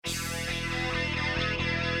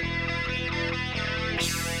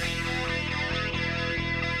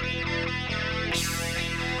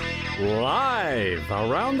Live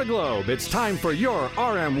around the globe, it's time for your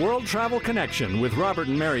RM World Travel Connection with Robert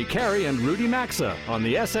and Mary Carey and Rudy Maxa on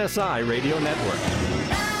the SSI Radio Network.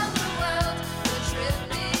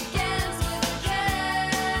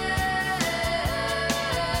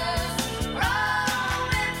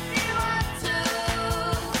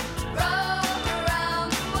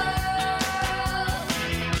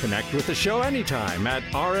 Connect with the show anytime at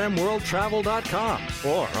rmworldtravel.com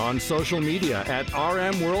or on social media at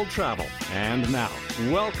rmworldtravel. And now,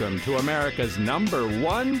 welcome to America's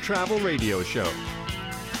 #1 travel radio show.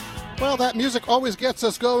 Well, that music always gets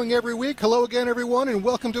us going every week. Hello again, everyone, and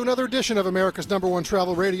welcome to another edition of America's #1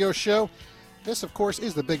 travel radio show. This, of course,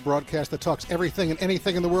 is the big broadcast that talks everything and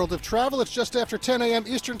anything in the world of travel. It's just after 10 a.m.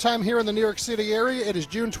 Eastern Time here in the New York City area. It is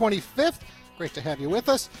June 25th. Great to have you with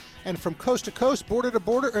us. And from coast to coast, border to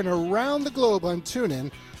border, and around the globe on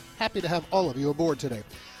TuneIn, happy to have all of you aboard today.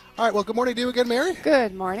 All right, well, good morning to you again, Mary.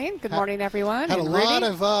 Good morning. Good morning, everyone. Had a and lot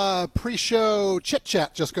Rudy. of pre-show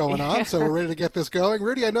chit-chat just going on, so we're ready to get this going.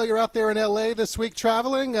 Rudy, I know you're out there in L.A. this week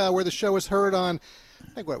traveling, where the show is heard on,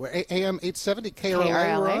 I think, what, AM 870,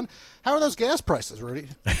 KRLA we're on. How are those gas prices, Rudy?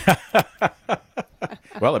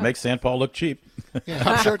 Well, it makes St. Paul look cheap. Yeah,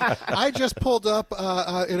 I'm sure. I just pulled up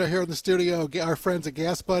here in the studio, our friends at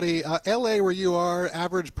Gas Buddy. L.A., where you are,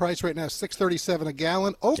 average price right now is $6.37 a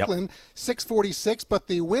gallon. Oakland, $6.46, but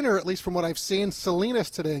the winner, at least from what I've seen, Salinas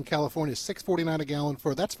today in California, $6.49 a gallon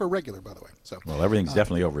that's for regular, by the way. So, well, everything's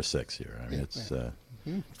definitely over $6 here. I mean, it's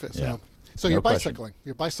yeah. So No you're question. bicycling.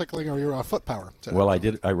 You're bicycling or you're foot power. Today. Well,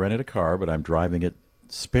 I rented a car, but I'm driving it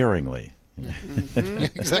sparingly.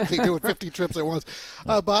 Exactly, doing 50 trips at once.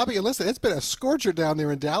 Bobby, and listen, it's been a scorcher down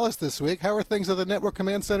there in Dallas this week. How are things at the Network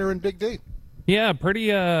Command Center in Big D? Yeah, pretty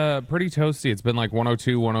toasty. It's been like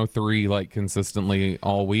 102, 103 like consistently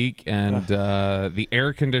all week, and the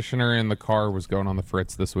air conditioner in the car was going on the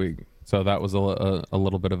fritz this week. So that was a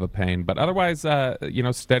little bit of a pain, but otherwise,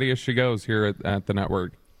 steady as she goes here at the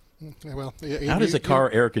network. Well, How does a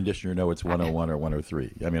car air conditioner know it's 101 or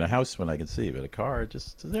 103? I mean, a house one I can see, but a car,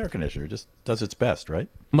 just the air conditioner just does its best, right?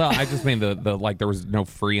 Well, I just mean the like there was no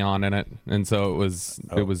Freon in it, and so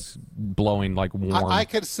it was blowing like warm. I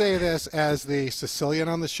could say this as the Sicilian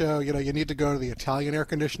on the show. You know, you need to go to the Italian air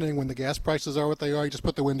conditioning when the gas prices are what they are. You just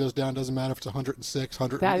put the windows down. Doesn't matter if it's 106,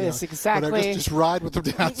 100. That is exactly. Just ride with them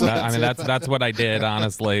down. So that's what I did,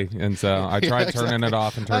 honestly, and so I tried turning it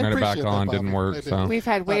off and turning it back on. Didn't work. So we've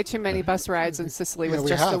had way too many bus rides in Sicily with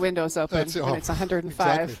just the windows open when it's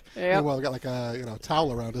 105. Exactly. Yep. Well, we got like a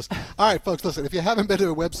towel around us. All right, folks, listen. If you haven't been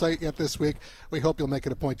to a website yet this week, we hope you'll make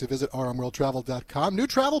it a point to visit rmworldtravel.com. New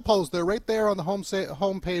travel polls, they're right there on the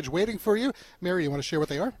home page waiting for you. Mary, you want to share what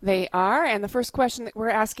they are? They are, and the first question that we're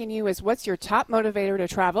asking you is, what's your top motivator to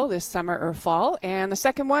travel this summer or fall? And the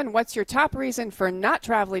second one, what's your top reason for not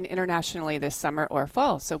traveling internationally this summer or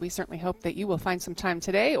fall? So we certainly hope that you will find some time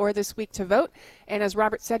today or this week to vote. And as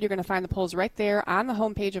Robert said, you're going to find the polls right there on the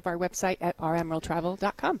homepage of our website at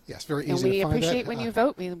rmworldtravel.com. Yes, very easy and to find we appreciate that. when you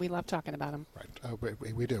vote. We love talking about them. Right,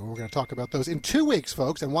 we do. We're going to talk about those in 2 weeks,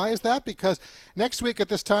 folks. And why is that? Because next week at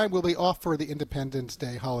this time, we'll be off for the Independence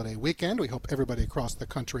Day holiday weekend. We hope everybody across the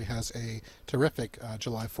country has a terrific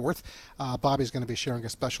July 4th. Bobby's going to be sharing a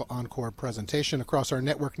special encore presentation across our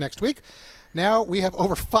network next week. Now we have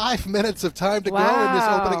over 5 minutes of time to go in this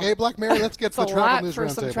opening A block. Mary, let's get to the travel news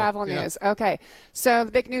roundtable. For some travel news. Okay. So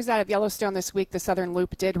the big news out of Yellowstone this week, the Southern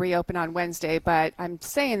Loop did reopen on Wednesday, but I'm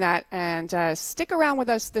saying that, and stick around with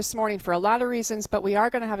us this morning for a lot of reasons, but we are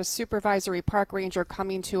going to have a supervisory park ranger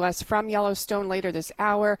coming to us from Yellowstone later this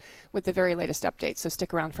hour with the very latest updates, so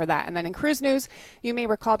stick around for that. And then in cruise news, you may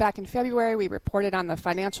recall back in February, we reported on the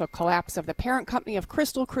financial collapse of the parent company of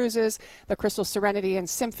Crystal Cruises. The Crystal Serenity and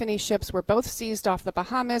Symphony ships were both seized off the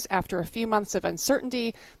Bahamas after a few months of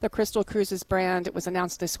uncertainty. The Crystal Cruises brand, it was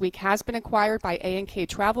announced this week, has been acquired by A&K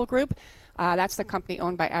Travel Group. That's the company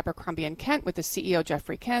owned by Abercrombie & Kent with the CEO,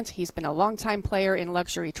 Jeffrey Kent. He's been a longtime player in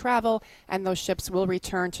luxury travel, and those ships will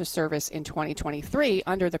return to service in 2023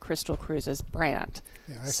 under the Crystal Cruises brand.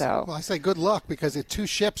 Yeah, I say good luck, because it's 2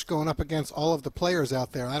 ships going up against all of the players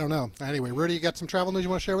out there. I don't know. Anyway, Rudy, you got some travel news you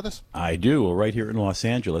want to share with us? I do. Well, right here in Los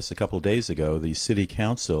Angeles, a couple of days ago, the city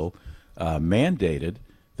council mandated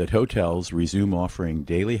that hotels resume offering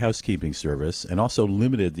daily housekeeping service, and also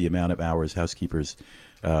limited the amount of hours housekeepers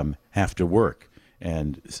have to work.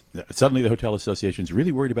 And suddenly the Hotel Association is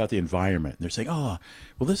really worried about the environment. They're saying, oh,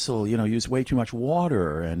 well, this will, use way too much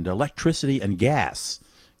water and electricity and gas.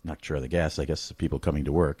 Not sure of the gas, I guess, people coming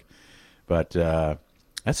to work. But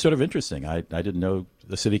That's sort of interesting. I didn't know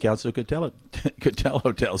the city council could tell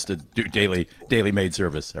hotels to do daily maid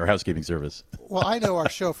service or housekeeping service. Well, I know our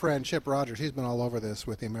show friend Chip Rogers. He's been all over this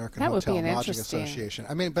with the American Hotel and Lodging Association.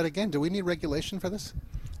 I mean, but again, do we need regulation for this?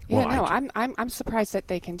 Yeah, well, I'm surprised that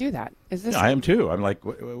they can do that. Is this? I am too. I'm like,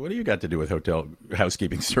 what do you got to do with hotel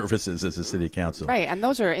housekeeping services as a city council? Right, and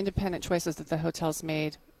those are independent choices that the hotels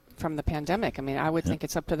made from the pandemic. I mean, I would think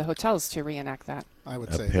it's up to the hotels to reenact that. I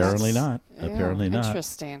would say apparently not. Yeah, apparently not.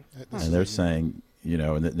 Interesting. And they're saying,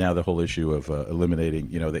 and now the whole issue of eliminating,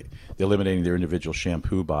 they're eliminating their individual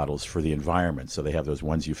shampoo bottles for the environment. So they have those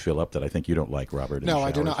ones you fill up that I think you don't like, Robert. No,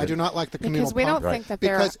 I do not. I do not like the communal because we don't pump. think that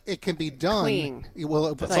they're because it can be done. Clean.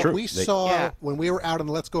 Well, That's like true. we saw when we were out on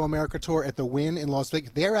the Let's Go America tour at the Wynn in Las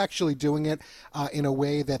Vegas, they're actually doing it in a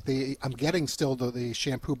way that I'm getting still the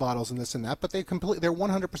shampoo bottles and this and that, but they're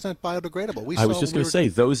 100% biodegradable. I was just going to say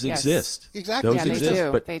those exist. Exactly. Those they exist,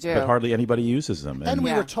 do. but They do. but hardly anybody uses them. And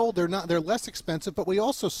we were told they're less expensive, but we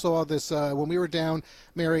also saw this when we were down,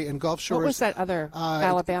 Mary, in Gulf Shores. What was that other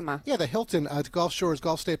Alabama? Yeah, the Hilton Gulf Shores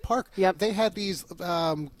Gulf State Park. Yep. They had these.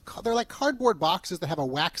 They're like cardboard boxes that have a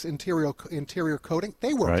wax interior coating.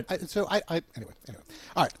 They work. Right. Anyway.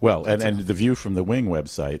 All right. Well, and the view from the Wing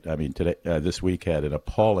website, I mean, today this week had an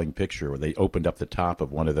appalling picture where they opened up the top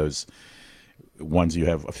of one of those ones you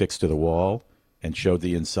have affixed to the wall and showed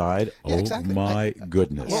the inside. Yeah, exactly. My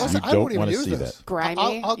goodness. Well, You I won't don't want to use see this. that.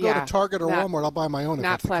 Grimy. I'll go to Target or Not- Walmart. I'll buy my own. If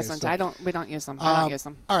Not that's the case, pleasant. so. We don't use them. I don't use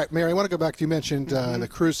them. All right, Mary, I want to go back to you mentioned the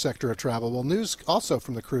cruise sector of travel. Well, news also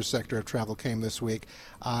from the cruise sector of travel came this week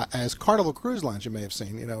as Carnival Cruise Lines, you may have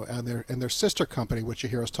seen, and their sister company, which you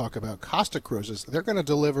hear us talk about, Costa Cruises. They're going to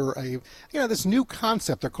deliver this new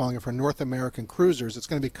concept they're calling it for North American cruisers. It's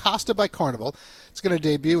going to be Costa by Carnival. It's going to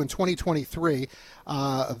debut in 2023.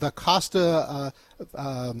 The Costa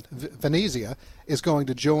Venezia is going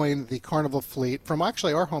to join the Carnival fleet from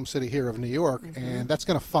actually our home city here of New York, and that's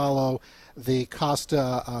going to follow the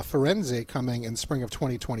Costa Firenze coming in spring of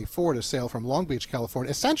 2024 to sail from Long Beach, California.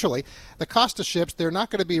 Essentially, the Costa ships, they're not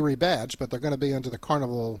going to be rebadged, but they're going to be under the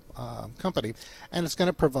Carnival company, and it's going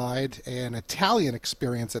to provide an Italian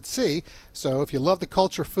experience at sea. So if you love the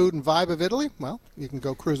culture, food, and vibe of Italy, well, you can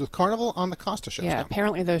go cruise with Carnival on the Costa ships. Yeah, now.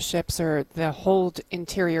 apparently those ships the whole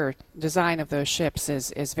interior design of those ships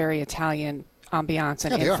is very Italian ambiance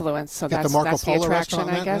and Yeah, they are. influence. So Get that's the Marco the Polo attraction, restaurant,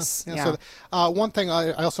 I man. guess. Yeah. So one thing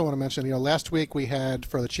I also want to mention, last week we had,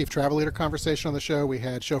 for the Chief Travel Leader conversation on the show, we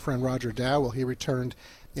had show friend Roger Dow. Well, he returned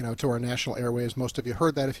to our national airwaves. Most of you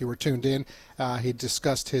heard that if you were tuned in. He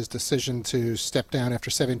discussed his decision to step down after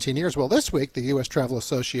 17 years. Well, this week, the U.S. Travel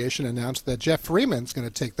Association announced that Jeff Freeman's going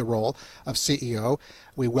to take the role of CEO.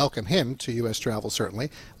 We welcome him to U.S. Travel, certainly.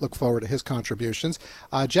 Look forward to his contributions.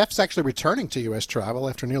 Jeff's actually returning to U.S. Travel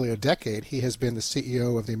after nearly a decade. He has been the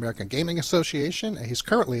CEO of the American Gaming Association. He's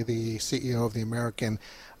currently the CEO of the American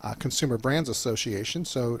Consumer Brands Association.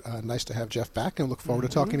 So nice to have Jeff back, and look forward to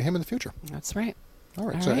talking to him in the future. That's right. All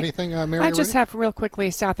right. All So right. anything, Mary? I just have real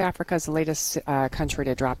quickly, South Africa is the latest country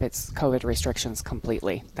to drop its COVID restrictions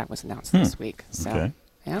completely. That was announced this week. So, Okay.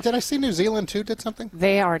 yeah. Did I see New Zealand too did something?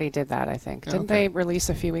 They already did that, I think. Didn't okay. they release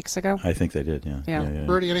a few weeks ago? I think they did, yeah. Yeah.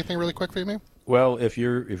 Birdie, anything really quick for you, man? Well, if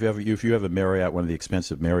you have a Marriott, one of the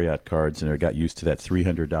expensive Marriott cards, and got used to that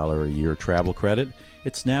 $300 a year travel credit,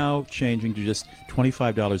 it's now changing to just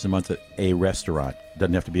 $25 a month at a restaurant.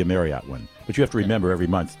 Doesn't have to be a Marriott one, but you have to remember every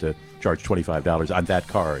month to charge $25 on that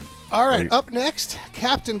card. All right, up next,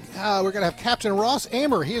 we're going to have Captain Ross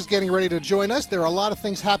Amer. He is getting ready to join us. There are a lot of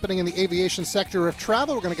things happening in the aviation sector of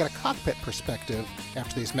travel. We're going to get a cockpit perspective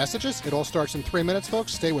after these messages. It all starts in 3 minutes,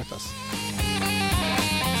 folks. Stay with us.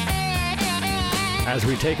 As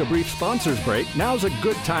we take a brief sponsors break, now's a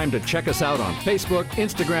good time to check us out on Facebook,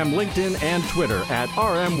 Instagram, LinkedIn, and Twitter at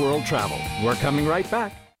RM World Travel. We're coming right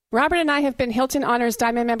back. Robert and I have been Hilton Honors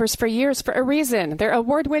Diamond members for years for a reason. Their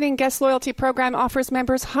award-winning guest loyalty program offers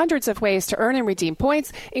members hundreds of ways to earn and redeem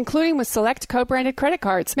points, including with select co-branded credit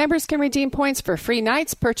cards. Members can redeem points for free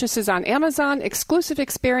nights, purchases on Amazon, exclusive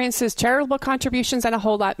experiences, charitable contributions, and a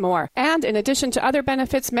whole lot more. And in addition to other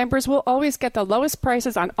benefits, members will always get the lowest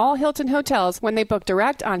prices on all Hilton hotels when they book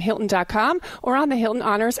direct on Hilton.com or on the Hilton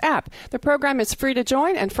Honors app. The program is free to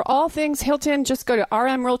join, and for all things Hilton, just go to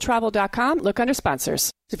rmworldtravel.com, look under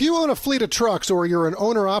sponsors. If you own a fleet of trucks or you're an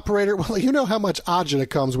owner-operator, well, you know how much agita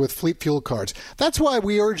comes with fleet fuel cards. That's why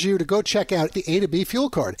we urge you to go check out the A to B fuel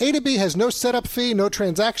card. A to B has no setup fee, no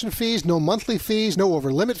transaction fees, no monthly fees, no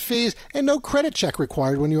over-limit fees, and no credit check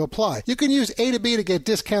required when you apply. You can use A to B to get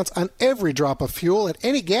discounts on every drop of fuel at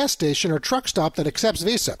any gas station or truck stop that accepts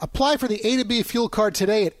Visa. Apply for the A to B fuel card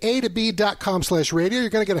today at a2b.com/radio. You're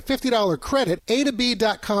going to get a $50 credit,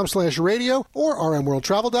 a2b.com/radio, or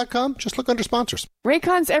rmworldtravel.com. Just look under sponsors.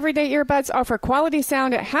 Raycon's everyday earbuds offer quality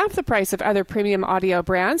sound at half the price of other premium audio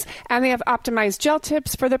brands, and they have optimized gel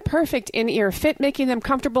tips for the perfect in-ear fit, making them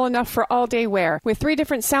comfortable enough for all-day wear. With 3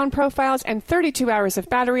 different sound profiles and 32 hours of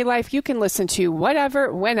battery life, you can listen to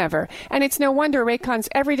whatever, whenever. And it's no wonder Raycon's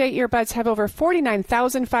everyday earbuds have over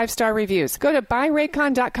 49,000 5-star reviews. Go to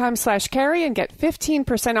buyraycon.com/carry and get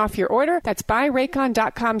 15% off your order. That's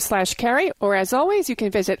buyraycon.com/carry. Or as always, you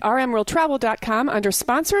can visit rmworldtravel.com under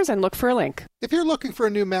sponsors and look for a link. If you're looking for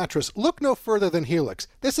a new mattress, look no further than Helix.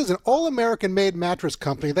 This is an all-American made mattress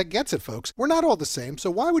company that gets it, folks. We're not all the same,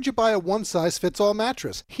 so why would you buy a one-size-fits-all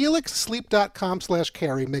mattress?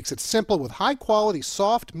 HelixSleep.com/carry makes it simple with high-quality,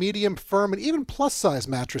 soft, medium, firm, and even plus-size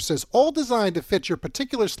mattresses, all designed to fit your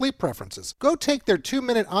particular sleep preferences. Go take their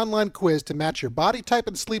 2-minute online quiz to match your body type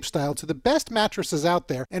and sleep style to the best mattresses out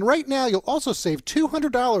there, and right now you'll also save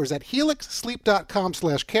 $200 at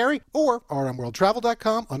HelixSleep.com/carry or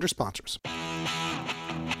rmworldtravel.com under sponsors.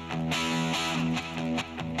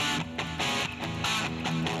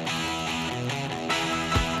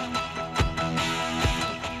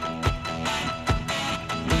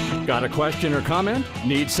 Got a question or comment?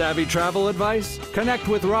 Need savvy travel advice? Connect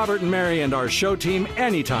with Robert and Mary and our show team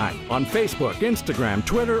anytime on Facebook, Instagram,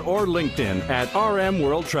 Twitter, or LinkedIn at RM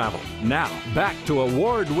World Travel. Now, back to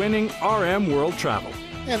award-winning RM World Travel.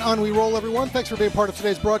 And on we roll, everyone. Thanks for being part of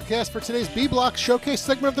today's broadcast. For today's B-Block Showcase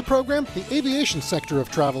segment of the program, the aviation sector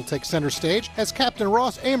of travel takes center stage as Captain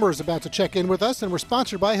Ross Amer is about to check in with us, and we're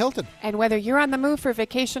sponsored by Hilton. And whether you're on the move for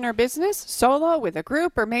vacation or business, solo, with a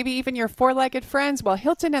group, or maybe even your 4-legged friends, well,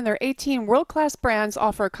 Hilton and their 18 world-class brands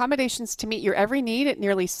offer accommodations to meet your every need at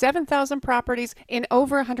nearly 7,000 properties in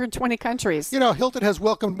over 120 countries. You know, Hilton has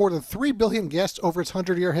welcomed more than 3 billion guests over its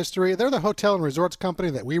 100-year history. They're the hotel and resorts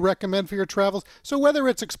company that we recommend for your travels. So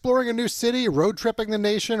whether it's exploring a new city, road tripping the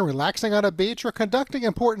nation, relaxing on a beach, or conducting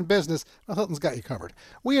important business, well, Hilton's got you covered.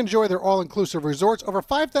 We enjoy their all-inclusive resorts. Over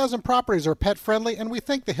 5,000 properties are pet-friendly, and we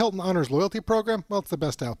think the Hilton Honors loyalty program, well, it's the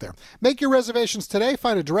best out there. Make your reservations today.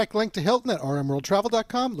 Find a direct link to Hilton at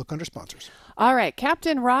rmworldtravel.com. Look under sponsors. All right,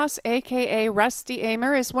 Captain Ross, a.k.a. Rusty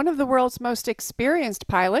Amer, is one of the world's most experienced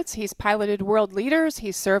pilots. He's piloted world leaders.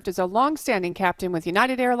 He's served as a long-standing captain with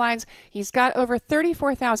United Airlines. He's got over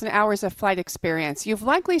 34,000 hours of flight experience. You've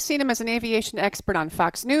likely seen him as an aviation expert on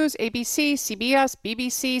Fox News, ABC, CBS,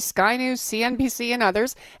 BBC, Sky News, CNBC, and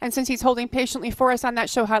others. And since he's holding patiently for us on that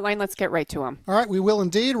show hotline, let's get right to him. All right, we will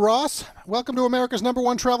indeed. Ross, welcome to America's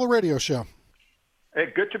 #1 travel radio show.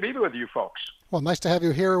 Hey, good to be with you folks. Well, nice to have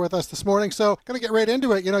you here with us this morning. So, going to get right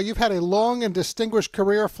into it. You know, you've had a long and distinguished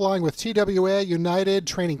career flying with TWA, United,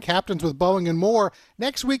 training captains with Boeing and more.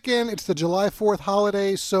 Next weekend, it's the July 4th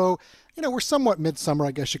holiday, so, you know, we're somewhat midsummer,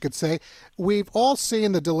 I guess you could say. We've all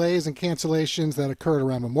seen the delays and cancellations that occurred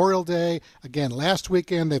around Memorial Day. Again, last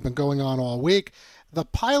weekend, they've been going on all week. The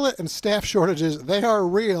pilot and staff shortages, they are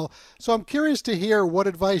real. So I'm curious to hear what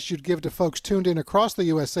advice you'd give to folks tuned in across the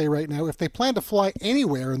USA right now if they plan to fly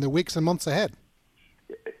anywhere in the weeks and months ahead.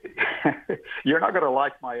 You're not going to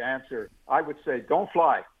like my answer. I would say don't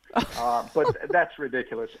fly. But that's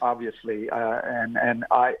ridiculous, obviously. And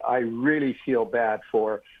I really feel bad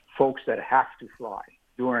for folks that have to fly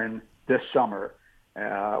during this summer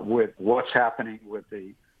with what's happening with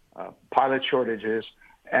the pilot shortages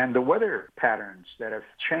and the weather patterns that have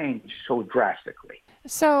changed so drastically.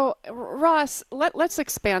 So, Ross, let's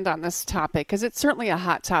expand on this topic because it's certainly a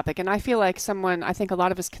hot topic. And I feel like I think a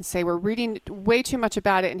lot of us can say we're reading way too much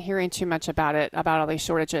about it and hearing too much about it, about all these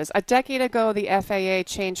shortages. A decade ago, the FAA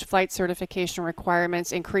changed flight certification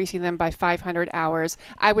requirements, increasing them by 500 hours.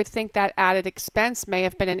 I would think that added expense may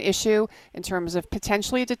have been an issue in terms of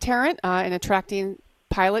potentially a deterrent in attracting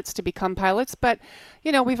pilots to become pilots. But,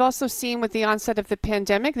 you know, we've also seen with the onset of the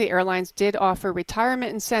pandemic, the airlines did offer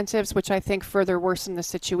retirement incentives, which I think further worsened the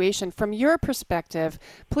situation. From your perspective,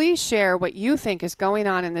 please share what you think is going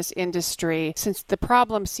on in this industry, since the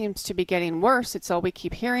problem seems to be getting worse. It's all we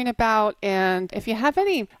keep hearing about. And if you have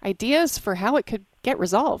any ideas for how it could get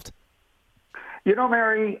resolved. You know,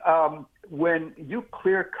 Mary, when you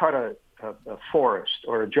clear cut a forest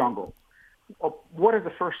or a jungle, what is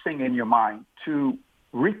the first thing in your mind? To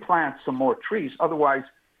replant some more trees, otherwise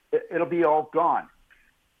it'll be all gone.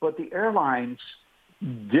 But the airlines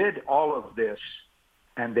did all of this,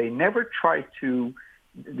 and they never tried to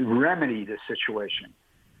remedy the situation,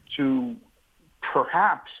 to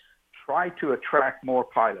perhaps try to attract more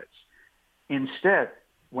pilots. Instead,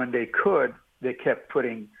 when they could, they kept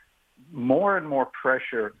putting more and more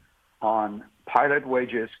pressure on pilot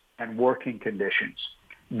wages and working conditions.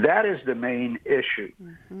 That is the main issue.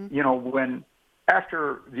 You know, when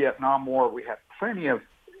after Vietnam War, we had plenty of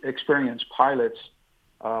experienced pilots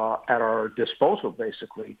at our disposal,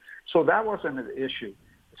 basically. So that wasn't an issue.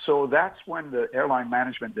 So that's when the airline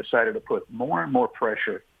management decided to put more and more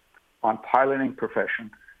pressure on piloting profession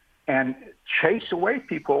and chase away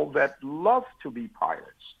people that love to be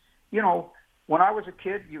pilots. You know, when I was a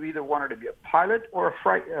kid, you either wanted to be a pilot or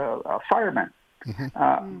a fireman.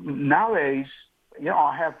 Nowadays, you know,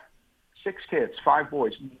 I have 6 kids, 5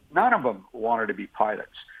 boys. None of them wanted to be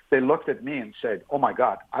pilots. They looked at me and said, "Oh my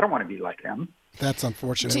God, I don't want to be like him." That's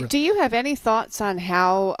unfortunate. Do you have any thoughts on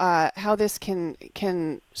how this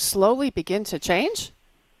can slowly begin to change?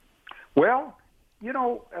 Well, you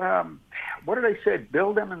know, what do they say?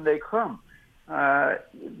 Build them and they come.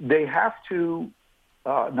 They have to,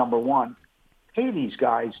 number one, pay these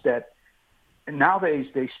guys that nowadays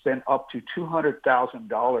they spend up to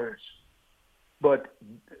 $200,000, but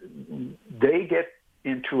they get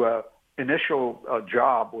into a initial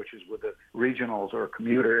job, which is with the regionals or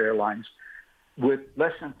commuter airlines, with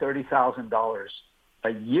less than $30,000 a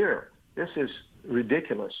year. This is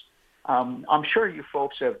ridiculous. I'm sure you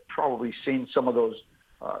folks have probably seen some of those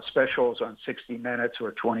specials on 60 Minutes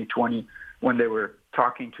or 2020 when they were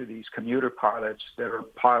talking to these commuter pilots that are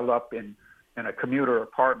piled up in a commuter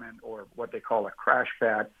apartment or what they call a crash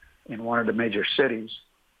pad in one of the major cities,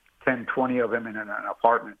 10, 20 of them in an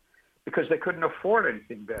apartment, because they couldn't afford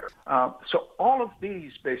anything better. So all of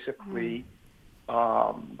these basically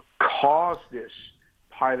cause this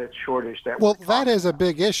pilot shortage that is a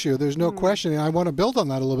big issue. There's no question. And I want to build on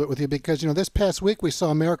that a little bit with you because, you know, this past week we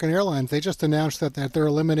saw American Airlines. They just announced that they're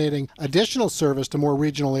eliminating additional service to more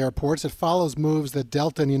regional airports. It follows moves that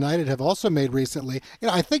Delta and United have also made recently. You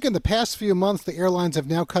know, I think in the past few months, the airlines have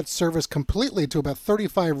now cut service completely to about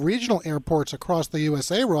 35 regional airports across the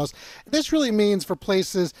USA, Ross. This really means for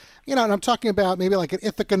places, you know, and I'm talking about maybe like in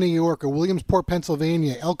Ithaca, New York, or Williamsport,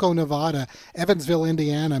 Pennsylvania, Elko, Nevada, Evansville,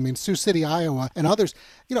 Indiana, Sioux City, Iowa, and others.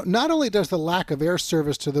 You know, not only does the lack of air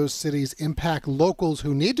service to those cities impact locals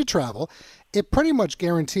who need to travel, it pretty much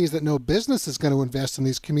guarantees that no business is going to invest in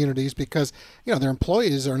these communities because, you know, their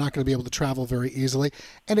employees are not going to be able to travel very easily.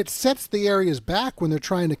 And it sets the areas back when they're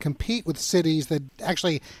trying to compete with cities that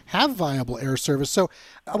actually have viable air service. So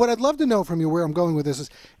what I'd love to know from you, where I'm going with this, is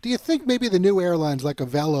do you think maybe the new airlines like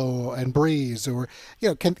Avelo and Breeze, or, you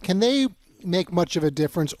know, can they make much of a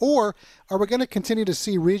difference, or are we going to continue to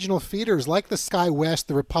see regional feeders like the SkyWest,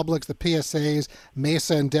 the Republics, the PSAs,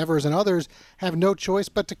 Mesa, Endeavors, and others have no choice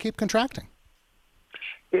but to keep contracting?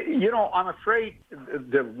 You know, I'm afraid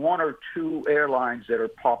the 1 or 2 airlines that are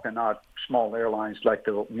popping out, small airlines like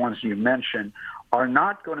the ones you mentioned, are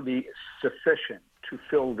not going to be sufficient to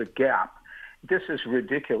fill the gap. This is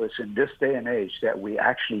ridiculous in this day and age that we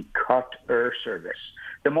actually cut air service,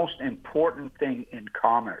 the most important thing in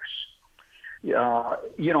commerce. You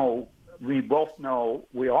know, we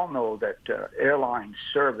all know that airline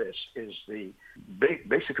service is the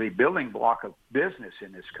basically building block of business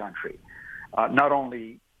in this country. Not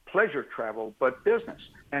only pleasure travel, but business.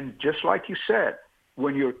 And just like you said,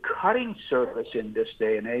 when you're cutting service in this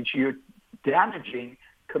day and age, you're damaging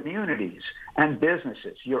communities and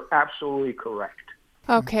businesses. You're absolutely correct.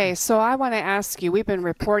 Okay, so I want to ask you, we've been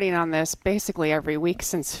reporting on this basically every week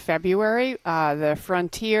since February, the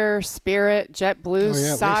Frontier, Spirit,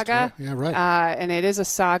 JetBlue saga. Yeah, right. And it is a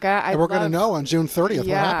saga. And we're going to know on June 30th what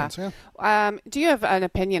happens. Yeah. Do you have an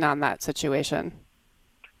opinion on that situation?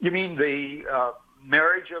 You mean the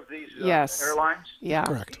marriage of these airlines? Yeah.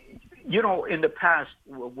 Correct. You know, in the past,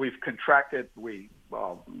 we've contracted, we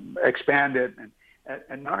expanded,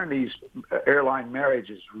 and none of these airline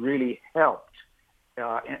marriages really helped.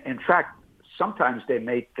 In fact, sometimes they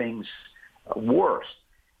made things worse.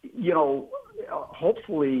 You know,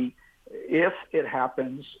 hopefully, if it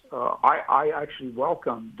happens, I actually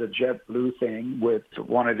welcome the JetBlue thing with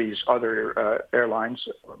one of these other airlines.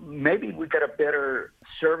 Maybe we get a better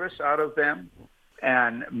service out of them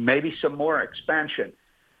and maybe some more expansion.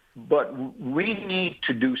 But we need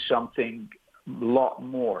to do something a lot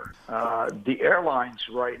more. The airlines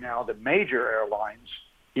right now, the major airlines,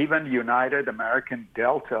 even United, American,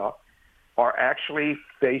 Delta, are actually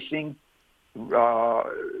facing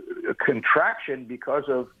contraction because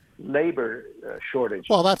of labor shortage.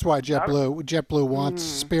 Well, that's why JetBlue wants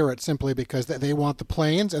Spirit, simply because they want the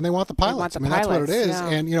planes and they want the pilots. That's what it is. Yeah.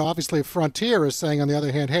 And, obviously Frontier is saying, on the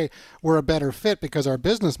other hand, hey, we're a better fit because our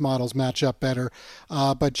business models match up better.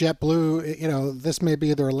 But JetBlue, this may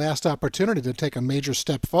be their last opportunity to take a major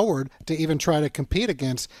step forward to even try to compete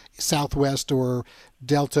against Southwest or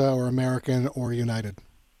Delta or American or United.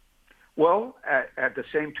 Well, at the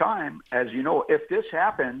same time, as you know, if this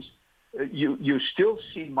happens, you still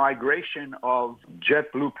see migration of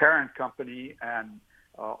JetBlue parent company and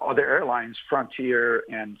other airlines, Frontier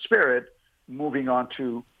and Spirit, moving on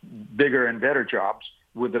to bigger and better jobs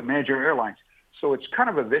with the major airlines. So it's kind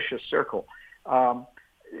of a vicious circle.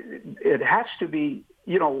 It has to be,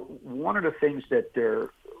 one of the things that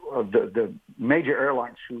the major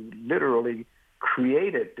airlines who literally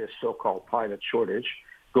created this so-called pilot shortage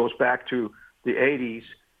goes back to the 80s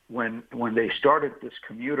when they started this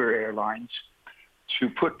commuter airlines to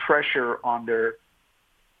put pressure on their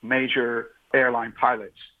major airline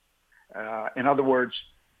pilots. In other words,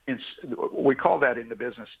 we call that in the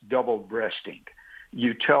business double breasting.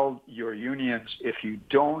 You tell your unions, if you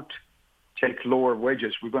don't take lower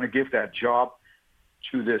wages, we're going to give that job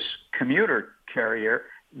to this commuter carrier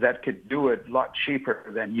that could do it a lot cheaper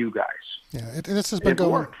than you guys. Yeah, this has been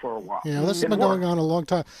going worked for a while. Yeah, this has been going on a long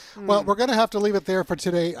time. Well, we're going to have to leave it there for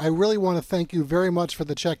today. I really want to thank you very much for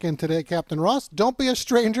the check-in today, Captain Ross. Don't be a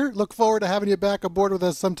stranger. Look forward to having you back aboard with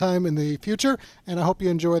us sometime in the future, and I hope you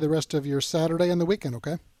enjoy the rest of your Saturday and the weekend,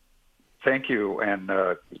 okay? Thank you, and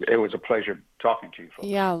it was a pleasure talking to you folks.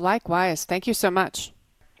 Yeah, likewise. Thank you so much.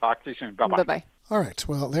 Talk to you soon. Bye-bye. Bye-bye. All right.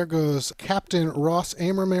 Well, there goes Captain Ross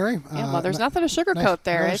Amer, Mary. Yeah, well, there's nothing to sugarcoat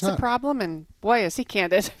there. No, it's a problem, and boy, is he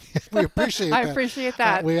candid. We appreciate that. I appreciate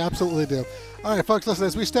that. We absolutely do. All right, folks, listen,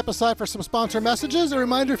 as we step aside for some sponsor messages, a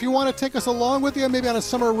reminder, if you want to take us along with you, maybe on a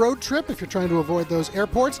summer road trip, if you're trying to avoid those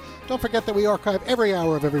airports, don't forget that we archive every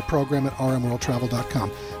hour of every program at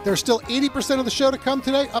rmworldtravel.com. There's still 80% of the show to come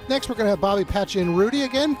today. Up next, we're going to have Bobby, Patchy, and Rudy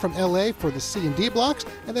again from L.A. for the C&D blocks.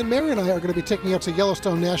 And then Mary and I are going to be taking you out to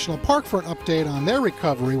Yellowstone National Park for an update on their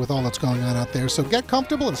recovery with all that's going on out there. So get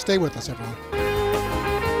comfortable and stay with us, everyone.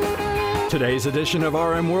 Today's edition of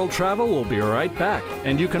RM World Travel will be right back,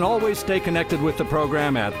 and you can always stay connected with the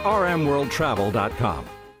program at rmworldtravel.com.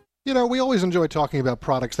 We always enjoy talking about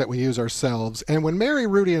products that we use ourselves, and when Mary,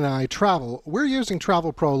 Rudy, and I travel, we're using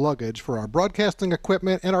Travel Pro luggage for our broadcasting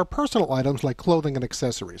equipment and our personal items like clothing and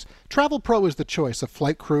accessories. Travel Pro is the choice of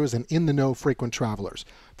flight crews and in-the-know frequent travelers.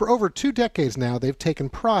 For over 2 decades now, they've taken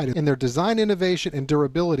pride in their design innovation and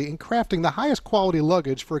durability in crafting the highest quality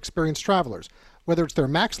luggage for experienced travelers. Whether it's their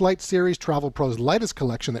Max Light series, Travel Pro's lightest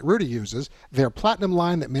collection that Rudy uses, their Platinum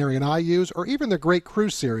line that Mary and I use, or even their Great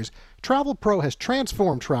Cruise series, Travel Pro has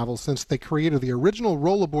transformed travel since they created the original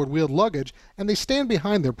rollerboard wheeled luggage, and they stand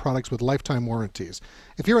behind their products with lifetime warranties.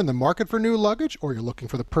 If you're in the market for new luggage, or you're looking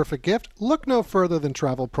for the perfect gift, look no further than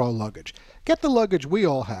Travel Pro luggage. Get the luggage we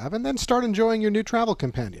all have, and then start enjoying your new travel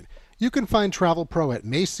companion. You can find Travel Pro at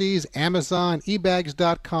Macy's, Amazon,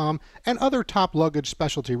 ebags.com, and other top luggage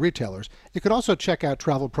specialty retailers. You can also check out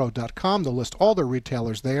travelpro.com. They'll list all their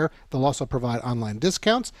retailers there. They'll also provide online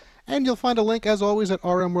discounts. And you'll find a link, as always, at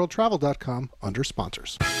rmworldtravel.com under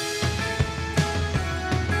sponsors.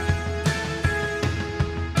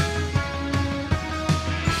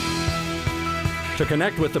 To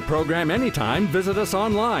connect with the program anytime, visit us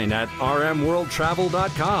online at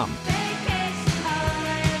rmworldtravel.com.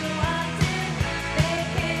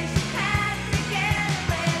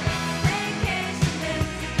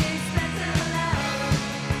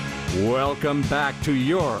 Welcome back to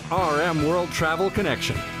your RM World Travel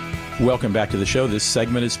Connection. Welcome back to the show. This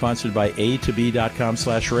segment is sponsored by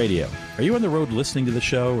a2b.com/radio. Are you on the road listening to the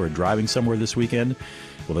show or driving somewhere this weekend?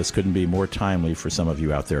 Well, this couldn't be more timely for some of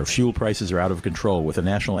you out there. Fuel prices are out of control, with a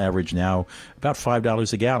national average now about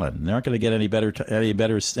 $5 a gallon. They aren't going to get any better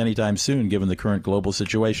anytime soon, given the current global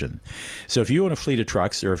situation. So if you own a fleet of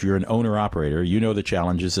trucks, or if you're an owner-operator, you know the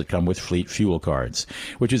challenges that come with fleet fuel cards,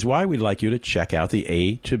 which is why we'd like you to check out the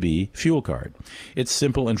A2B fuel card. It's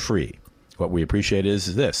simple and free. What we appreciate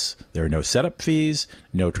is this: there are no setup fees,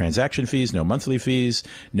 no transaction fees, no monthly fees,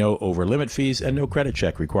 no over-limit fees, and no credit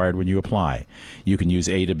check required when you apply. You can use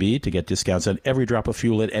A2B to get discounts on every drop of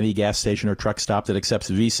fuel at any gas station or truck stop that accepts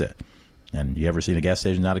Visa. And you ever seen a gas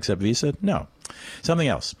station not accept Visa? No. Something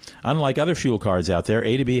else. Unlike other fuel cards out there,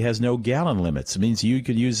 A2B has no gallon limits. It means you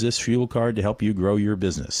can use this fuel card to help you grow your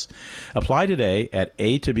business. Apply today at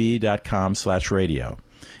a2b.com/radio.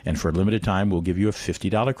 And for a limited time, we'll give you a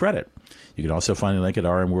 $50 credit. You can also find a link at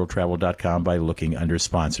rmworldtravel.com by looking under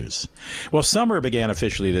sponsors. Well, summer began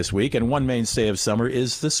officially this week, and one mainstay of summer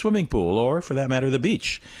is the swimming pool, or for that matter, the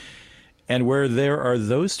beach. And where there are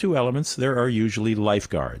those two elements, there are usually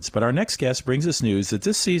lifeguards. But our next guest brings us news that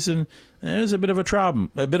this season is a bit of a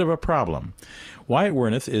problem. Wyatt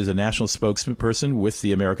Werneth is a national spokesperson with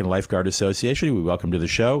the American Lifeguard Association. We welcome to the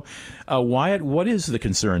show. Wyatt, what is the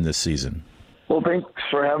concern this season? Well, thanks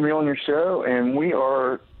for having me on your show. And we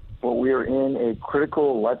are in a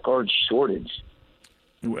critical lifeguard shortage.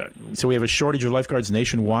 So we have a shortage of lifeguards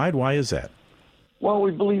nationwide. Why is that? Well,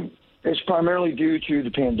 we believe it's primarily due to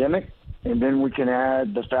the pandemic. And then we can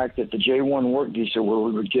add the fact that the J-1 work visa, where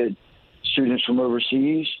we would get students from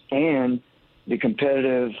overseas, and the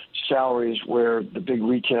competitive salaries where the big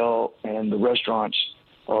retail and the restaurants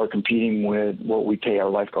are competing with what we pay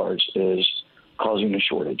our lifeguards, is causing a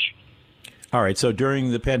shortage. All right. So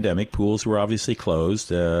during the pandemic, pools were obviously closed.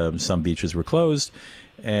 Some beaches were closed.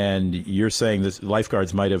 And you're saying that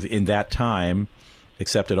lifeguards might have, in that time,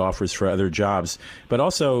 accepted offers for other jobs. But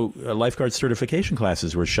also, lifeguard certification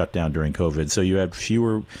classes were shut down during COVID. So you had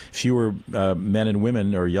fewer men and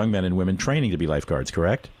women, or young men and women, training to be lifeguards,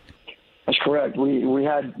 correct? That's correct. We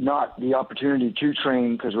had not the opportunity to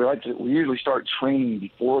train because we usually start training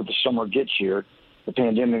before the summer gets here. The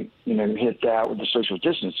pandemic, hit that with the social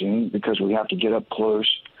distancing because we have to get up close.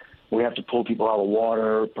 We have to pull people out of the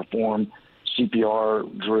water, perform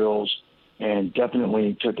CPR drills, and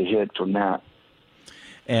definitely took a hit from that.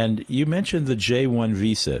 And you mentioned the J-1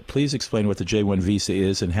 visa. Please explain what the J-1 visa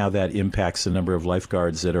is and how that impacts the number of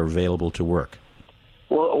lifeguards that are available to work.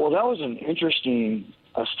 Well, that was an interesting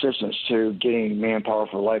assistance to getting manpower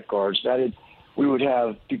for lifeguards. We would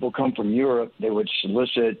have people come from Europe. They would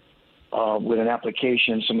solicit with an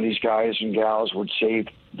application. Some of these guys and gals would save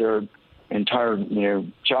their entire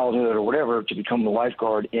childhood or whatever to become the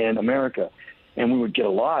lifeguard in America. And we would get a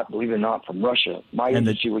lot, believe it or not, from Russia. My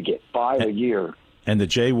agency would get 5 a year. And the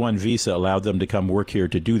J-1 visa allowed them to come work here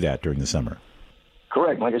to do that during the summer.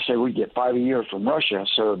 Correct. Like I said, we get 5 a year from Russia,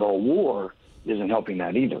 so the war isn't helping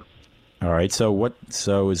that either. All right. So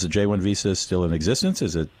is the J-1 visa still in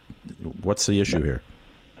existence? What's the issue here?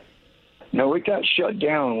 No, it got shut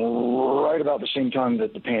down right about the same time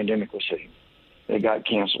that the pandemic was hitting. It got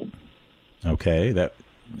canceled. Okay. That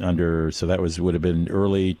would have been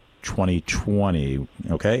early 2020.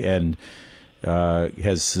 Okay. And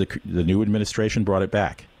has the new administration brought it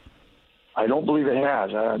back? I don't believe it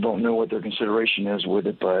has. I don't know what their consideration is with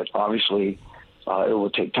it, but obviously it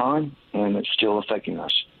will take time, and it's still affecting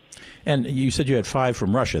us. And you said you had 5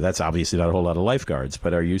 from Russia. That's obviously not a whole lot of lifeguards,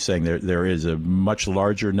 but are you saying there is a much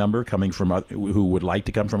larger number coming from who would like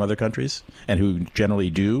to come from other countries and who generally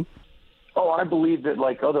do? Oh, I believe that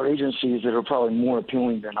like other agencies that are probably more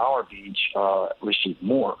appealing than our beach receive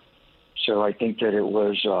more. So I think that it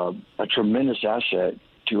was a tremendous asset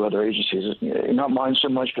to other agencies. Not mine so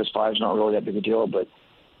much because 5 is not really that big a deal, but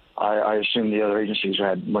I assume the other agencies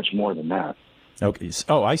had much more than that. Okay.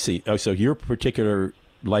 Oh, I see. Oh, so your particular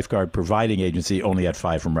lifeguard providing agency only had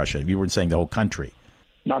 5 from Russia. You weren't saying the whole country.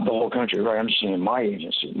 Not the whole country, right? I'm just saying my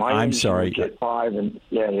agency. I'm sorry. Would get 5, and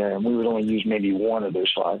and we would only use maybe 1 of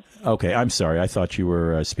those 5. Okay, I'm sorry. I thought you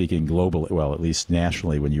were speaking globally, well, at least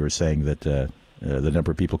nationally, when you were saying that the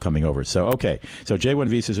number of people coming over. So, okay. So J-1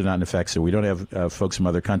 visas are not in effect, so we don't have folks from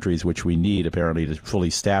other countries, which we need, apparently, to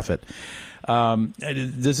fully staff it.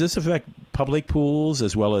 Does this affect public pools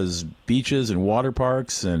as well as beaches and water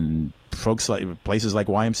parks and places like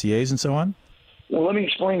YMCAs and so on? Well, let me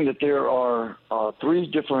explain that there are 3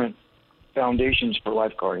 different foundations for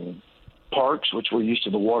lifeguarding. Parks, which we're used to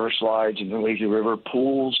the water slides and the lazy river,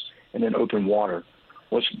 pools, and then open water.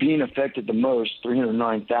 What's being affected the most,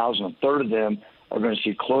 309,000, a third of them are going to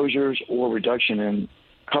see closures or reduction in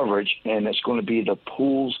coverage, and it's going to be the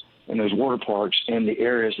pools and those water parks and the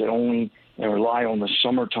areas that only rely on the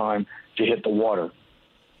summertime to hit the water.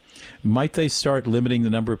 Might they start limiting the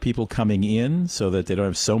number of people coming in so that they don't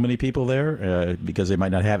have so many people there because they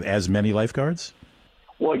might not have as many lifeguards?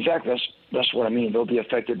 Well, exactly. That's what I mean. They'll be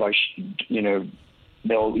affected by,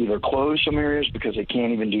 they'll either close some areas because they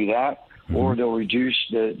can't even do that, or they'll reduce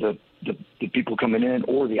the people coming in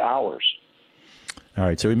or the hours. All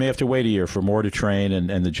right. So we may have to wait a year for more to train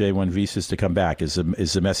and the J-1 visas to come back is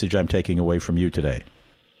the message I'm taking away from you today.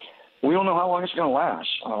 We don't know how long it's going to last.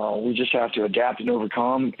 We just have to adapt and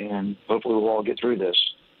overcome, and hopefully we'll all get through this.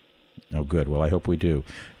 Oh, good. Well, I hope we do.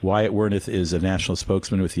 Wyatt Werneth is a national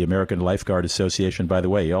spokesman with the American Lifeguard Association. By the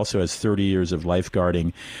way, he also has 30 years of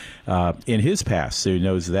lifeguarding in his past, so he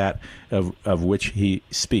knows that of which he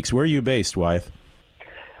speaks. Where are you based, Wyatt?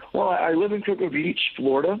 Well, I live in Cocoa Beach,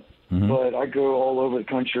 Florida, but I go all over the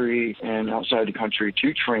country and outside the country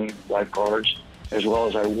to train lifeguards, as well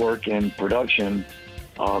as I work in production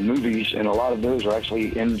movies, and a lot of those are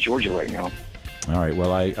actually in Georgia right now. All right.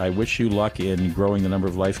 Well, I wish you luck in growing the number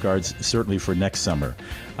of lifeguards, certainly for next summer.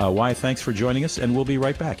 Wyatt, thanks for joining us, and we'll be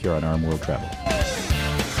right back here on RM World Travel.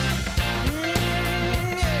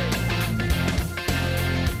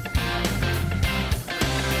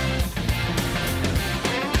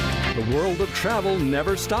 The world of travel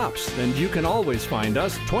never stops, and you can always find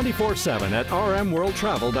us 24/7 at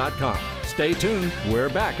rmworldtravel.com. Stay tuned. We're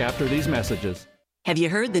back after these messages. Have you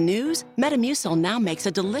heard the news? Metamucil now makes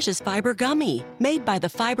a delicious fiber gummy. Made by the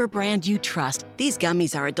fiber brand you trust, these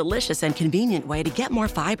gummies are a delicious and convenient way to get more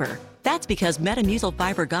fiber. That's because Metamucil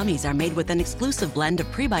fiber gummies are made with an exclusive blend of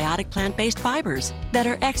prebiotic plant-based fibers that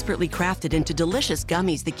are expertly crafted into delicious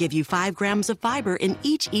gummies that give you 5 grams of fiber in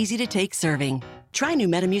each easy-to-take serving. Try new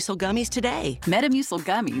Metamucil gummies today. Metamucil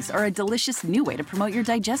gummies are a delicious new way to promote your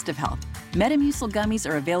digestive health. Metamucil gummies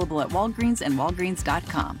are available at Walgreens and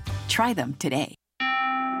Walgreens.com. Try them today.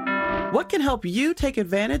 What can help you take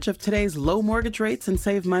advantage of today's low mortgage rates and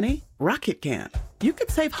save money? Rocket can. You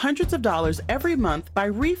could save hundreds of dollars every month by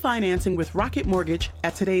refinancing with Rocket Mortgage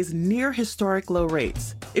at today's near historic low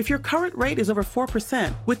rates. If your current rate is over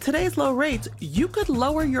 4%, with today's low rates, you could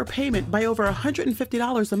lower your payment by over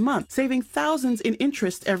 $150 a month, saving thousands in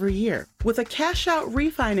interest every year. With a cash-out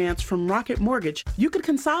refinance from Rocket Mortgage, you could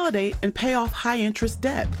consolidate and pay off high-interest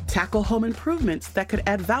debt, tackle home improvements that could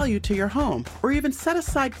add value to your home, or even set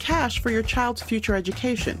aside cash for your child's future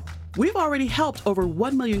education. We've already helped over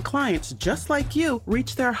 1 million clients just like you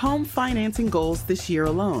reach their home financing goals this year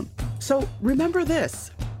alone. So remember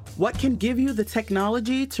this. What can give you the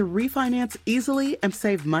technology to refinance easily and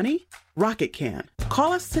save money? Rocket can.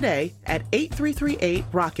 Call us today at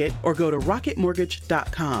 8338-ROCKET or go to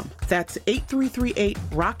rocketmortgage.com. That's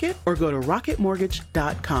 8338-ROCKET or go to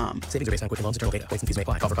rocketmortgage.com. Savings are based on quick loans, internal data. Points and fees may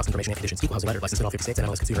apply. Call for cost information and conditions. Equal housing lender. Licensed in all 50 states.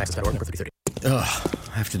 NMLS Consumer Access.org. Number 3030. Ugh,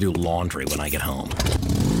 I have to do laundry when I get home.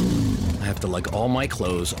 I have to lug all my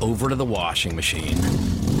clothes over to the washing machine.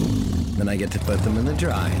 Then I get to put them in the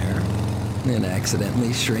dryer and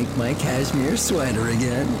accidentally shrink my cashmere sweater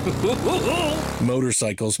again.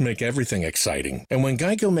 Motorcycles make everything exciting. And when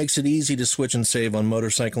Geico makes it easy to switch and save on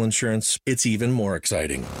motorcycle insurance, it's even more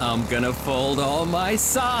exciting. I'm gonna fold all my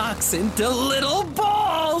socks into little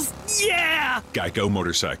balls! Yeah! Geico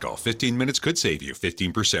Motorcycle. 15 minutes could save you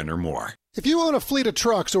 15% or more. If you own a fleet of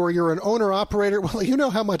trucks or you're an owner-operator, well, you know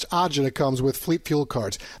how much agita comes with fleet fuel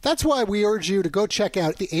cards. That's why we urge you to go check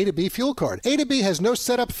out the A to B fuel card. A to B has no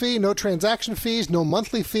setup fee, no transaction fees, no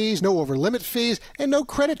monthly fees, no over-limit fees, and no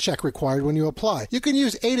credit check required when you apply. You can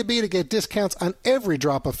use A to B to get discounts on every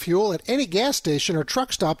drop of fuel at any gas station or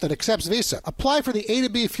truck stop that accepts Visa. Apply for the A to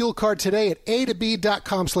B fuel card today at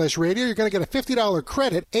atob.com/radio. You're going to get a $50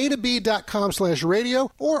 credit,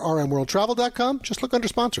 atob.com/radio, or rmworldtravel.com. Just look under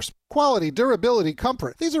sponsors. Quality, durability,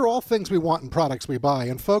 comfort. These are all things we want in products we buy.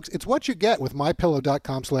 And folks, it's what you get with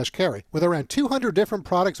mypillow.com/carry. With around 200 different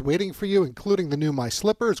products waiting for you, including the new My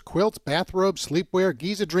Slippers, quilts, bathrobes, sleepwear,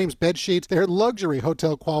 Giza Dreams bed sheets, their luxury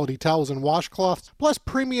hotel quality towels and washcloths, plus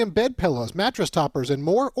premium bed pillows, mattress toppers, and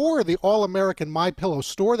more, or the all-American MyPillow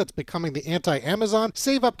store that's becoming the anti-Amazon.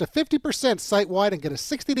 Save up to 50% site-wide and get a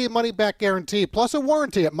 60-day money-back guarantee, plus a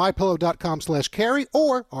warranty at mypillow.com/carry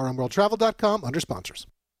or rmworldtravel.com under sponsors.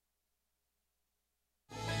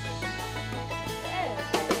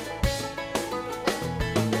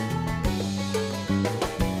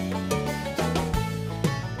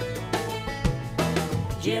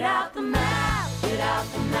 Get out the map,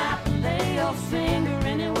 and lay your finger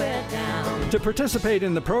anywhere down. To participate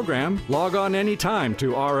in the program, log on anytime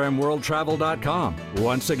to rmworldtravel.com.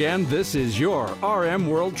 Once again, this is your RM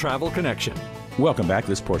World Travel Connection. Welcome back.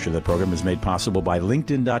 This portion of the program is made possible by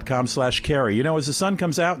LinkedIn.com/carry. You know, as the sun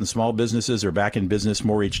comes out and small businesses are back in business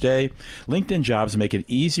more each day, LinkedIn Jobs make it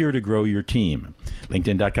easier to grow your team.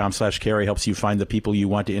 LinkedIn.com/carry helps you find the people you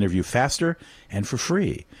want to interview faster and for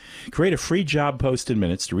free. Create a free job post in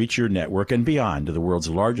minutes to reach your network and beyond to the world's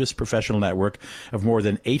largest professional network of more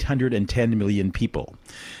than 810 million people.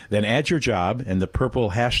 Then add your job and the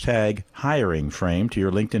purple hashtag hiring frame to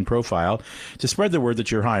your LinkedIn profile to spread the word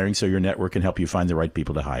that you're hiring so your network can help you find the right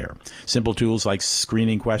people to hire. Simple tools like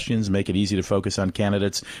screening questions make it easy to focus on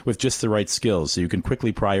candidates with just the right skills so you can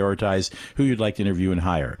quickly prioritize who you'd like to interview and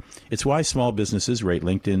hire. It's why small businesses rate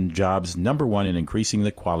LinkedIn Jobs #1 in increasing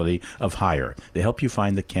the quality of hire. They help you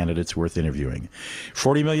find the candidates worth interviewing.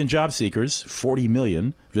 40 million job seekers, 40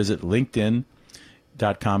 million, visit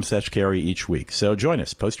LinkedIn.com/carry each week. So join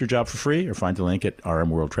us. Post your job for free or find the link at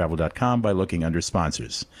rmworldtravel.com by looking under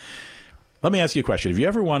sponsors. Let me ask you a question. Have you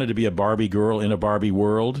ever wanted to be a Barbie girl in a Barbie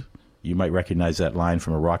world? You might recognize that line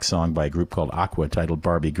from a rock song by a group called Aqua titled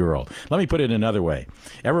Barbie Girl. Let me put it another way.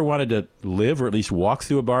 Ever wanted to live or at least walk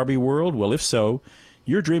through a Barbie world? Well, if so,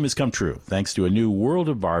 your dream has come true thanks to a new World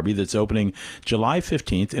of Barbie that's opening July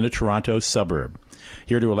 15th in a Toronto suburb.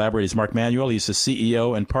 Here to elaborate is Mark Manuel. He's the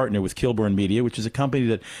CEO and partner with Kilburn Media, which is a company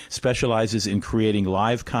that specializes in creating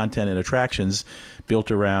live content and attractions built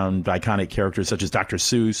around iconic characters such as Dr.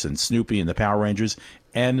 Seuss and Snoopy and the Power Rangers,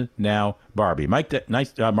 and now Barbie. Mark,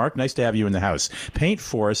 nice to have you in the house. Paint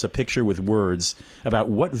for us a picture with words about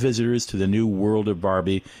what visitors to the new World of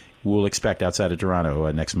Barbie will expect outside of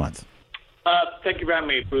Toronto next month. Thank you for having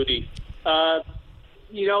me, Rudy. I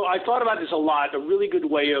thought about this a lot. A really good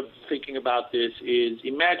way of thinking about this is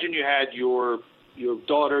imagine you had your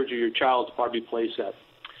daughter's or your child's Barbie playset,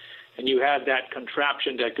 and you had that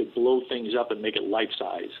contraption that could blow things up and make it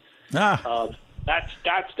life-size.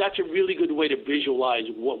 That's a really good way to visualize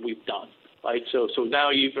what we've done, right? So now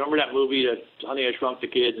you remember that movie, Honey, I Shrunk the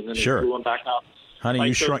Kids, and then they blew them back out. Honey,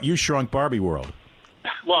 right? you shrunk Barbie World.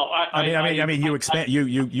 Well, I mean,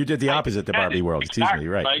 you did the opposite to Barbie World. Excuse me,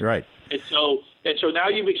 right. And so now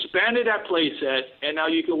you've expanded that playset, and now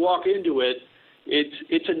you can walk into it.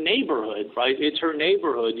 It's a neighborhood, right? It's her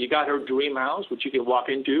neighborhood. You got her dream house, which you can walk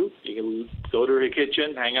into. You can go to her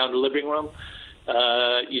kitchen, hang out in the living room.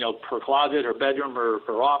 Her closet, her bedroom,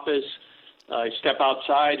 her office. Step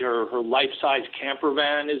outside, her life-size camper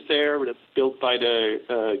van is there, built by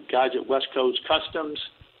the guys at West Coast Customs.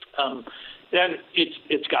 Then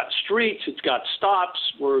it's got streets, it's got stops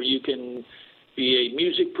where you can be a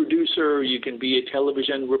music producer, you can be a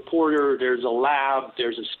television reporter, there's a lab,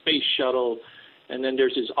 there's a space shuttle, and then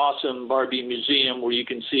there's this awesome Barbie museum where you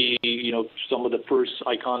can see, some of the first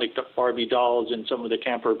iconic Barbie dolls and some of the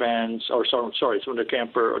camper vans, some of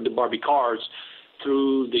the Barbie cars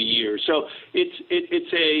through the years. So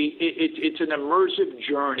it's an immersive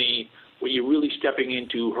journey where you're really stepping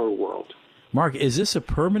into her world. Mark, is this a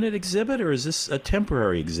permanent exhibit or is this a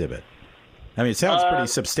temporary exhibit? I mean, it sounds pretty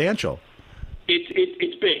substantial.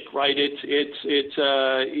 It's big, right? It's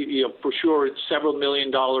for sure it's several $1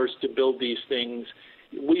 million to build these things.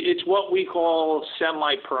 It's what we call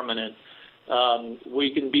semi-permanent.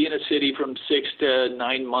 We can be in a city from 6 to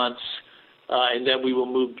 9 months, and then we will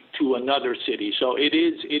move to another city. So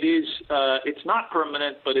it's not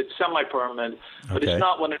permanent, but it's semi-permanent. But it's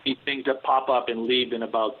not one of these things that pop up and leave in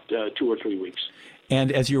about 2 or 3 weeks.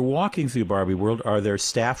 And as you're walking through Barbie World, are there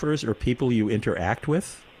staffers or people you interact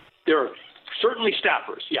with? There are certainly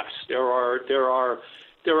staffers. Yes, there are.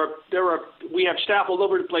 We have staff all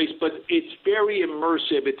over the place, but it's very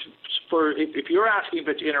immersive. It's if you're asking if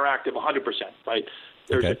it's interactive, 100%. Right?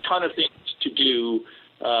 There's a ton of things to do.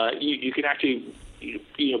 You can actually,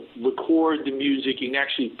 record the music. You can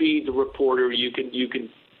actually be the reporter. You can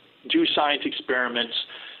do science experiments.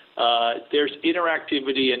 There's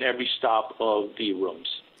interactivity in every stop of the rooms.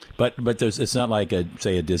 But it's not like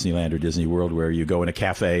say a Disneyland or Disney World where you go in a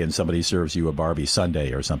cafe and somebody serves you a Barbie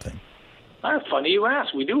sundae or something. Funny you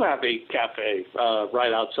ask. We do have a cafe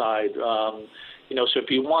right outside. So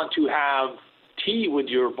if you want to have tea with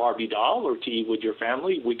your Barbie doll or tea with your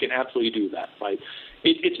family, we can absolutely do that. Right?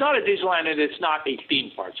 It's not a Disneyland and it's not a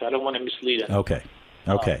theme park, so I don't want to mislead anyone. Okay.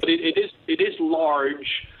 But it is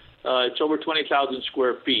large. It's over 20,000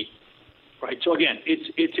 square feet. Right. So again,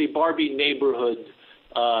 it's a Barbie neighborhood.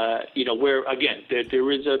 Where again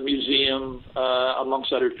there is a museum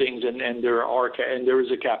amongst other things, and there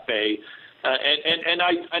is a cafe, and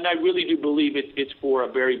I really do believe it's for a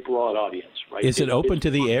very broad audience. Right? Is it open to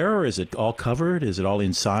the air, or is it all covered? Is it all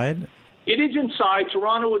inside? It is inside.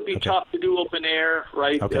 Toronto would be tough to do open air,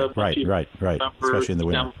 right? Okay, right. Especially in the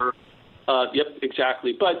winter. Yep,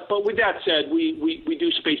 exactly. But with that said, we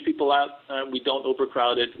do space people out. We don't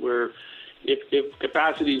overcrowd it. If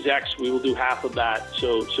capacity is X, we will do half of that.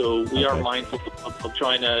 So we are mindful of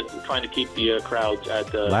trying to keep the crowds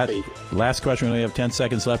at pace. Last question. We only have 10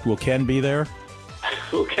 seconds left. Will Ken be there?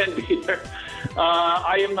 Will Ken be there?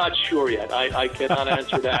 I am not sure yet. I cannot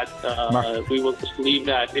answer that. We will just leave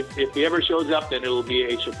that. If he ever shows up, then it will be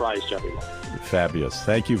a surprise to everyone. Fabulous.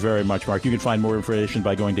 Thank you very much, Mark. You can find more information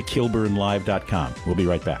by going to kilburnlive.com. We'll be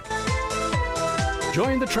right back.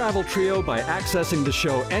 Join the Travel Trio by accessing the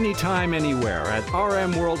show anytime, anywhere at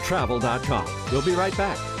rmworldtravel.com. We'll be right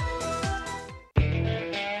back.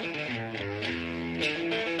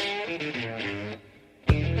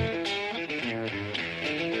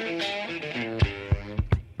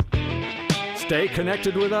 Stay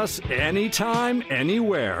connected with us anytime,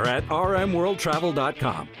 anywhere at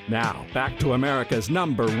rmworldtravel.com. Now, back to America's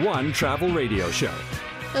 #1 travel radio show.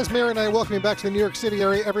 As Mary and I welcome you back to the New York City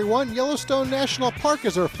area, everyone, Yellowstone National Park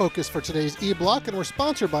is our focus for today's E-Block, and we're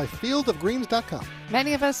sponsored by fieldofgreens.com.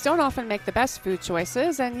 Many of us don't often make the best food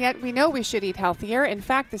choices, and yet we know we should eat healthier. In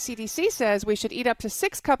fact, the CDC says we should eat up to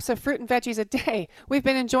 6 cups of fruit and veggies a day. We've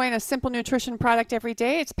been enjoying a simple nutrition product every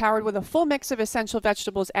day. It's powered with a full mix of essential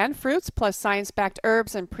vegetables and fruits, plus science-backed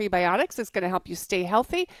herbs and prebiotics. It's going to help you stay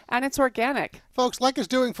healthy, and it's organic. Folks, like it's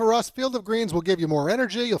doing for us, Field of Greens will give you more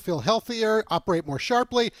energy, you'll feel healthier, operate more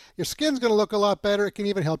sharply, your skin's going to look a lot better, it can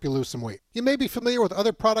even help you lose some weight. You may be familiar with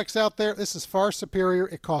other products out there. This is far superior,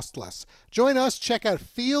 it costs less. Join us, check out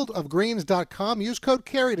fieldofgreens.com, use code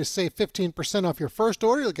CARRY to save 15% off your first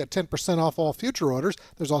order. You'll get 10% off all future orders.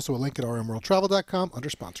 There's also a link at rmworldtravel.com under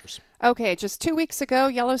sponsors. Okay, just 2 weeks ago,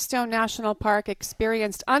 Yellowstone National Park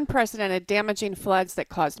experienced unprecedented damaging floods that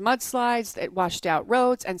caused mudslides, that washed out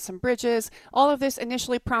roads and some bridges. All of this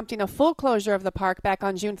initially prompting a full closure of the park back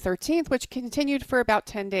on June 13th, which continued for about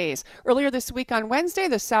 10 days. Earlier this week on Wednesday,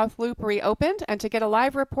 the South Loop reopened, and to get a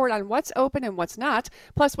live report on what's open and what's not,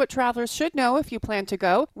 plus what travelers should know if you plan to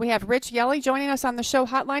go, we have Rich Yelly joining us on the show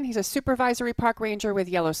hotline. He's a supervisory park ranger with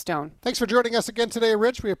Yellowstone. Thanks for joining us again today,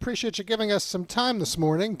 Rich. We appreciate you giving us some time this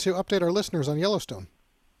morning to update our listeners on Yellowstone.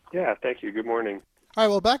 Yeah, thank you. Good morning. All right,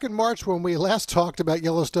 well, back in March when we last talked about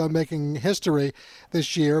Yellowstone making history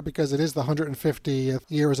this year because it is the 150th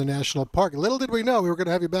year as a national park, little did we know we were going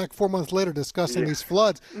to have you back 4 months later discussing these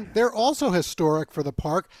floods. They're also historic for the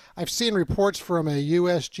park. I've seen reports from a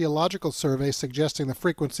U.S. Geological Survey suggesting the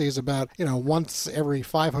frequency is about, once every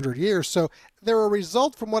 500 years. So they're a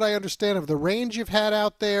result, from what I understand, of the rains you've had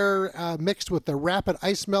out there mixed with the rapid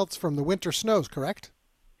ice melts from the winter snows, correct?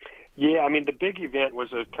 Yeah, I mean, the big event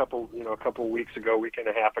was a couple weeks ago, week and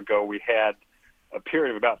a half ago. We had a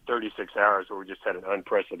period of about 36 hours where we just had an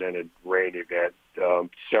unprecedented rain event.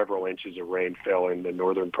 Several inches of rain fell in the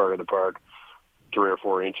northern part of the park, 3 or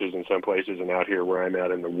 4 inches in some places, and out here where I'm at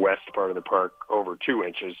in the west part of the park, over 2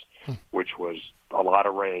 inches, which was a lot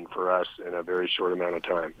of rain for us in a very short amount of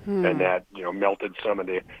time. And that, melted some of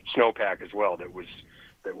the snowpack as well that was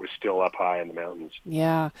still up high in the mountains.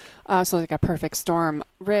 Yeah, so like a perfect storm.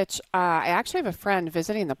 Rich, I actually have a friend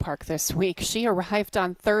visiting the park this week. She arrived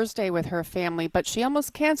on Thursday with her family, but she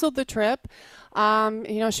almost canceled the trip.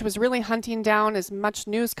 She was really hunting down as much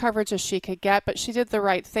news coverage as she could get, but she did the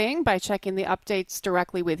right thing by checking the updates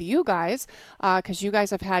directly with you guys, because you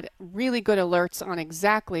guys have had really good alerts on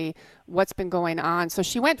exactly what's been going on. So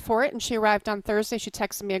she went for it, and she arrived on Thursday. She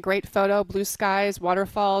texted me a great photo, blue skies,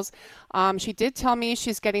 waterfalls. She did tell me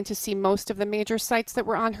she's getting to see most of the major sites that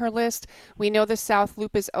were on her list. We know the South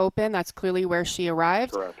Loop is open. That's clearly where she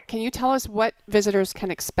arrived. Correct. Can you tell us what visitors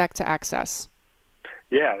can expect to access?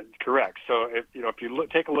 Yeah, correct. So if you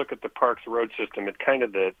take a look at the park's road system, it kind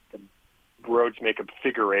of the roads make a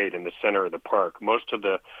figure 8 in the center of the park. Most of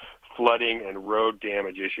the flooding and road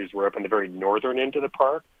damage issues were up in the very northern end of the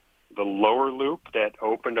park. The lower loop that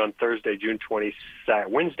opened on Wednesday, June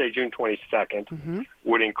 22nd,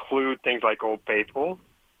 would include things like Old Faithful,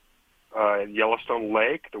 Yellowstone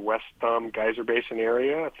Lake, the West Thumb Geyser Basin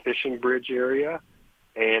area, Fishing Bridge area,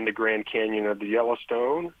 and the Grand Canyon of the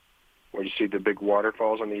Yellowstone, where you see the big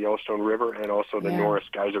waterfalls on the Yellowstone River, and also the Norris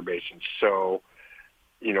Geyser Basin. So,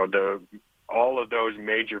 all of those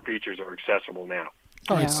major features are accessible now.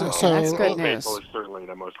 All right, so Old Faithful is certainly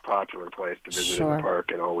the most popular place to visit in the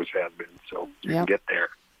park, and always has been. So you can get there.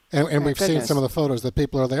 And we've seen some of the photos that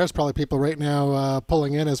people are there. There's probably people right now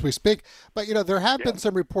pulling in as we speak. But, there have been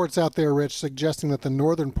some reports out there, Rich, suggesting that the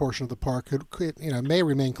northern portion of the park may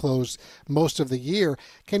remain closed most of the year.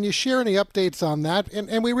 Can you share any updates on that?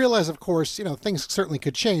 And we realize, of course, things certainly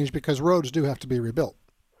could change because roads do have to be rebuilt.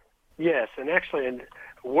 Yes, and actually,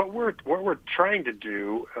 what we're trying to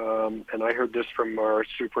do, and I heard this from our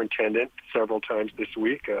superintendent several times this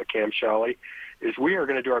week, Cam Shawley, is we are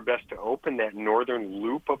going to do our best to open that northern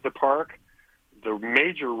loop of the park. The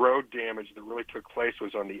major road damage that really took place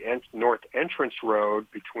was on the north entrance road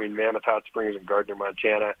between Mammoth Hot Springs and Gardner,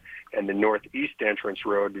 Montana, and the northeast entrance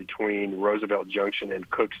road between Roosevelt Junction and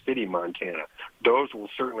Cook City, Montana. Those will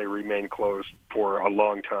certainly remain closed for a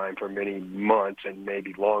long time, for many months and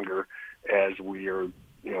maybe longer, as we are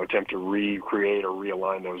attempt to recreate or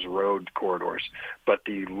realign those road corridors. But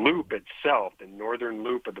the loop itself, the northern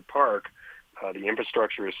loop of the park, the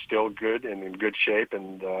infrastructure is still good and in good shape,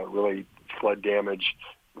 and really flood damage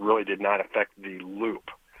really did not affect the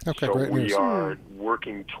loop. Okay, so great we news. are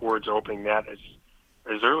working towards opening that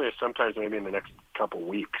as early as sometimes maybe in the next couple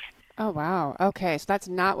weeks. Oh, wow. Okay, so that's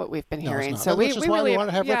not what we've been No, it's hearing. not. So Which is why we wanted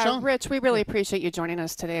to have Rich on. Rich, we really appreciate you joining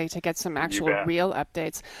us today to get some actual bet. real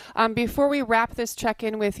updates. Before we wrap this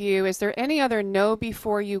check-in with you, is there any other know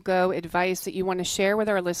before you go advice that you want to share with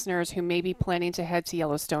our listeners who may be planning to head to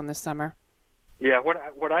Yellowstone this summer? Yeah,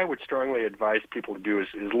 what I would strongly advise people to do is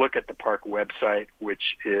look at the park website,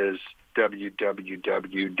 which is www.nps,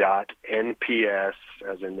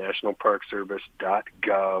 as in National Park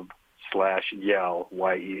Service.gov/yell,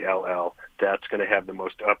 YELL. That's going to have the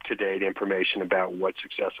most up-to-date information about what's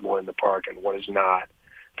accessible in the park and what is not,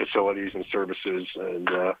 facilities and services and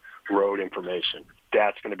road information.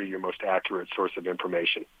 That's going to be your most accurate source of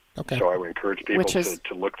information. Okay. So I would encourage people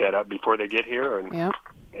to look that up before they get here and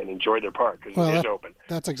enjoy their park, because it is open.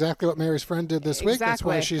 That's exactly what Mary's friend did this week. That's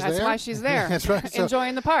why she's there. That's why she's there. That's right. So,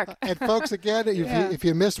 enjoying the park. And folks, again, if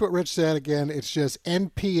you missed what Rich said, again, it's just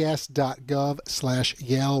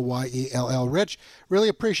nps.gov/yell, YELL. Rich, really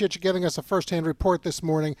appreciate you giving us a first-hand report this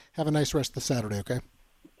morning. Have a nice rest of the Saturday, okay?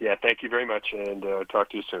 Yeah, thank you very much, and talk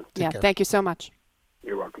to you soon. Take care. Thank you so much.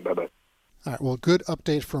 You're welcome. Bye-bye. All right, well, good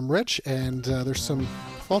update from Rich, and there's some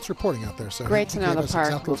false reporting out there. So great to know the park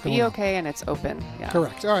exactly will be okay and it's open. Yeah.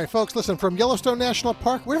 Correct. All right, folks, listen, from Yellowstone National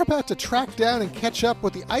Park, we're about to track down and catch up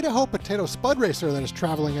with the Idaho Potato Spud Racer that is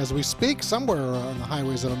traveling as we speak somewhere on the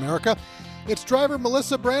highways of America. Its driver,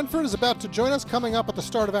 Melissa Branford, is about to join us coming up at the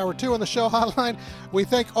start of Hour 2 on the show hotline. We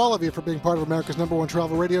thank all of you for being part of America's #1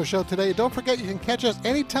 travel radio show today. Don't forget you can catch us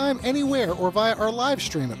anytime, anywhere, or via our live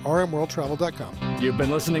stream at rmworldtravel.com. You've been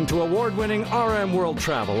listening to award-winning RM World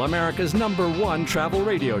Travel, America's #1 travel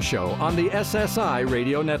radio show on the SSI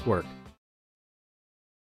Radio Network.